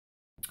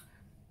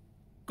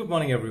Good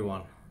morning,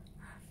 everyone.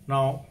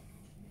 Now,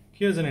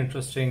 here's an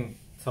interesting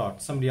thought.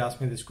 Somebody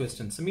asked me this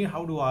question. Samir,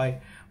 how do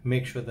I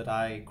make sure that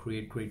I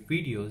create great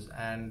videos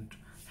and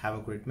have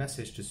a great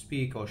message to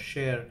speak or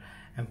share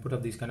and put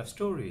up these kind of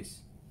stories?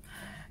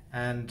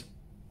 And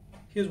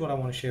here's what I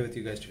want to share with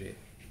you guys today.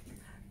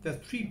 There are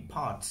three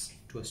parts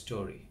to a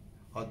story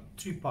or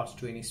three parts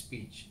to any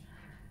speech.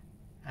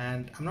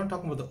 And I'm not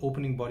talking about the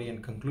opening, body,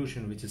 and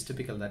conclusion, which is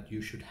typical that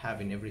you should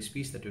have in every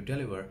speech that you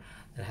deliver.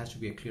 There has to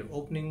be a clear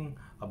opening,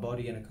 a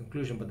body, and a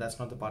conclusion, but that's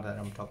not the part that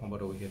I'm talking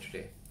about over here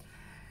today.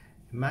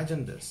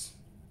 Imagine this.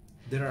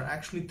 There are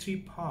actually three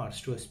parts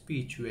to a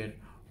speech, where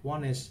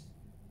one is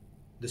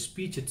the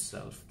speech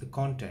itself, the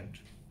content,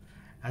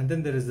 and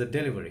then there is the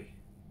delivery.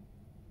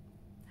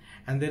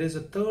 And there is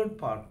a third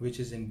part which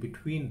is in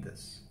between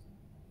this,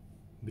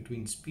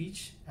 between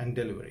speech and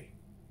delivery.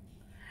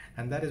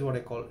 And that is what I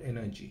call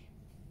energy.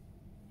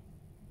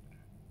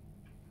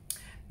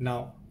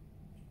 Now,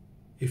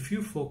 if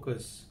you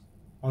focus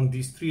on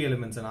these three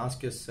elements and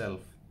ask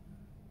yourself,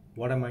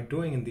 what am I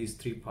doing in these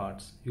three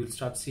parts? You'll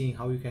start seeing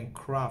how you can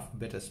craft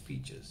better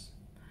speeches.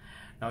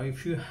 Now,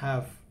 if you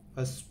have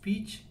a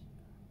speech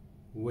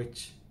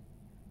which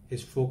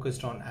is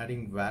focused on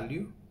adding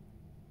value,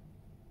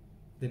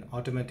 then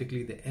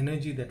automatically the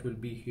energy that will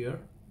be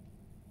here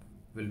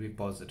will be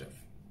positive.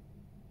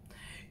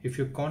 If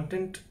your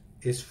content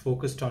is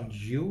focused on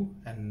you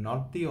and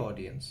not the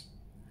audience,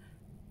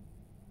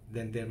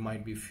 then there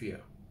might be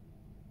fear,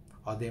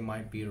 or there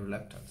might be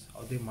reluctance,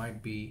 or there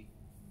might be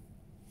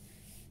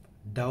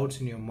doubts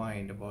in your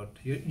mind about,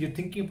 you're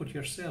thinking about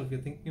yourself,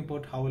 you're thinking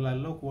about how will I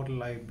look, what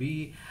will I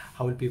be,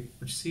 how will people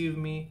perceive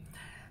me,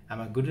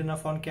 am I good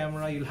enough on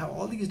camera? You'll have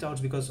all these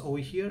doubts because over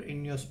here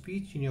in your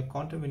speech, in your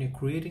content, when you're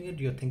creating it,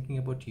 you're thinking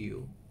about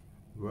you.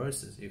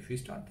 Versus if you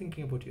start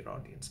thinking about your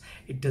audience,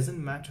 it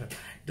doesn't matter.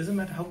 It doesn't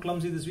matter how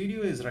clumsy this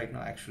video is right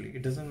now, actually.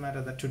 It doesn't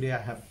matter that today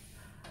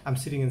I'm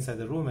sitting inside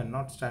the room and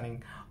not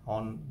standing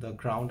on the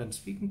ground and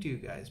speaking to you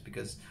guys,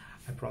 because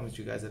I promised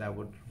you guys that I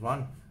would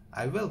run.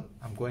 I will.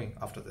 I'm going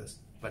after this,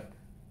 but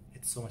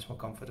it's so much more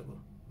comfortable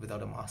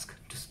without a mask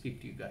to speak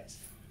to you guys.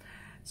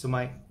 So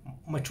my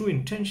true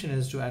intention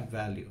is to add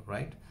value,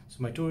 right? So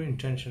my true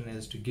intention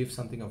is to give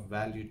something of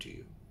value to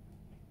you.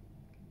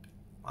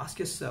 Ask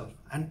yourself,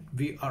 and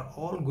we are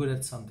all good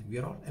at something. We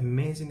are all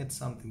amazing at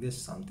something. There's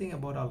something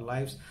about our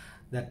lives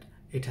that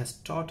it has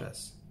taught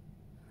us.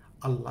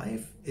 Our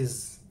life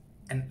is,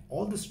 and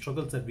all the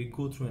struggles that we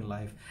go through in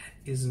life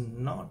is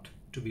not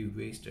to be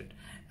wasted.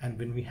 And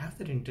when we have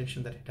that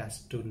intention that it has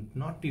to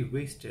not be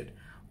wasted,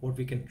 what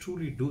we can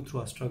truly do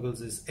through our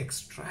struggles is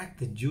extract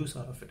the juice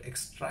out of it,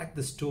 extract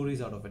the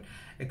stories out of it,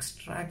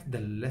 extract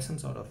the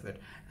lessons out of it,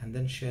 and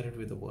then share it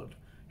with the world,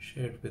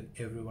 share it with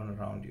everyone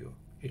around you.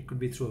 It could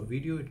be through a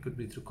video, it could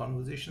be through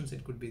conversations,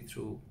 it could be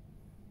through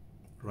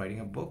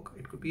writing a book,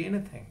 it could be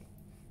anything.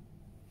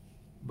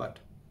 But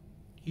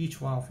each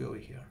one of you over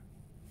here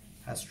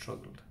has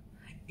struggled.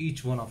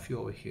 Each one of you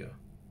over here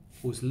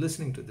who's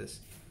listening to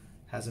this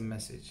has a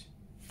message.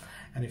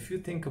 And if you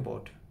think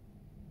about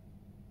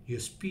your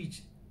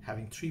speech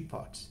having three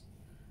parts,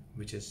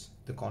 which is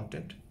the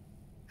content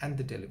and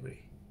the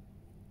delivery,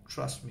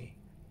 trust me,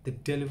 the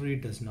delivery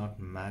does not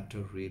matter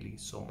really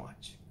so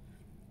much.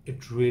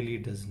 It really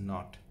does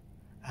not,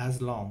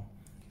 as long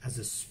as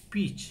the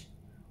speech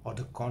or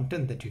the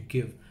content that you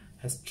give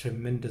has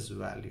tremendous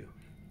value.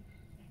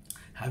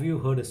 Have you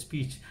heard a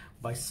speech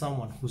by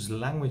someone whose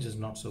language is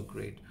not so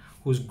great,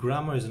 whose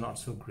grammar is not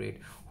so great,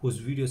 whose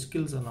video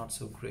skills are not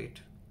so great,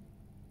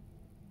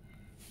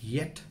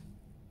 yet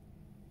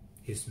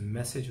his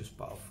message was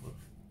powerful,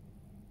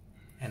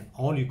 and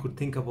all you could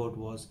think about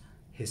was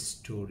his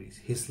stories,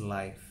 his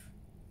life,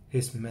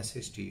 his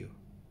message to you,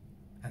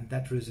 and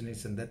that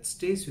resonates and that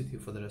stays with you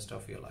for the rest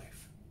of your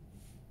life?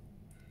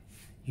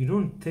 You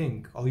don't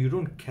think, or you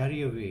don't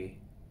carry away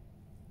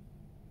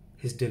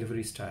his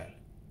delivery style.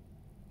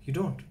 You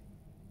don't.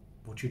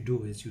 What you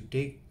do is you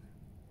take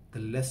the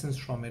lessons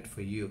from it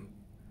for you.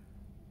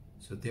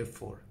 So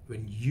therefore,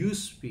 when you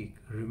speak,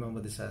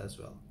 remember this as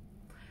well.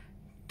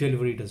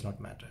 Delivery does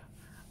not matter.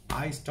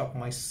 I stopped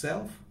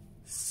myself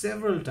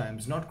several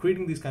times not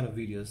creating these kind of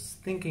videos,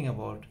 thinking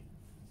about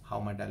how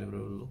my delivery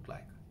will look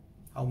like,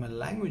 how my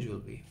language will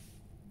be.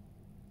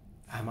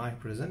 Am I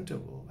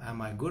presentable?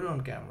 Am I good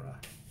on camera?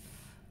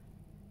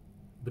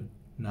 But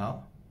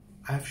now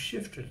I've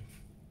shifted.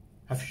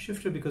 I've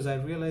shifted because I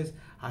realize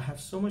I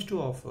have so much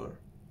to offer,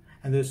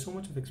 and there's so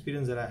much of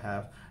experience that I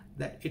have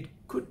that it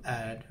could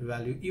add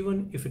value,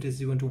 even if it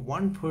is even to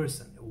one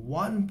person.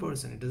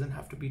 It doesn't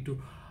have to be to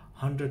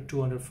 100,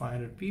 200,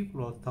 500 people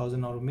or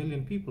 1,000 or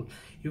 1,000,000 people.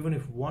 Even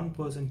if one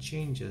person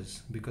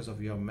changes because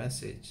of your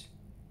message,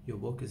 your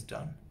work is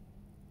done.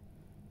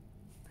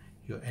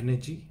 Your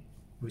energy,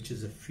 which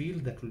is a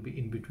field that will be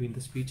in between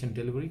the speech and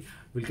delivery,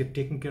 will get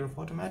taken care of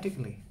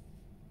automatically.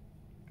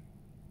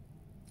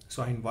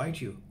 So I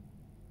invite you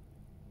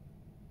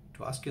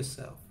to ask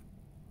yourself,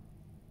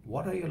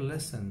 what are your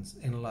lessons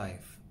in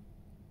life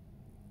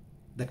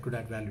that could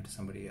add value to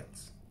somebody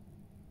else?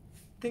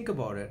 Think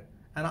about it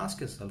and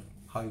ask yourself,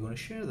 how are you going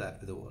to share that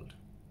with the world?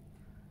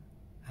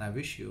 and I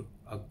wish you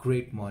a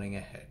great morning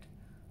ahead.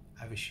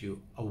 I wish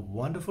you a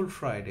wonderful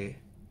Friday.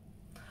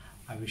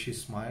 I wish you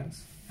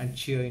smiles and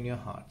cheer in your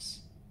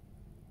hearts.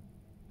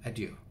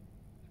 Adieu,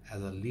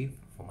 as I leave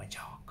for my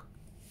jog.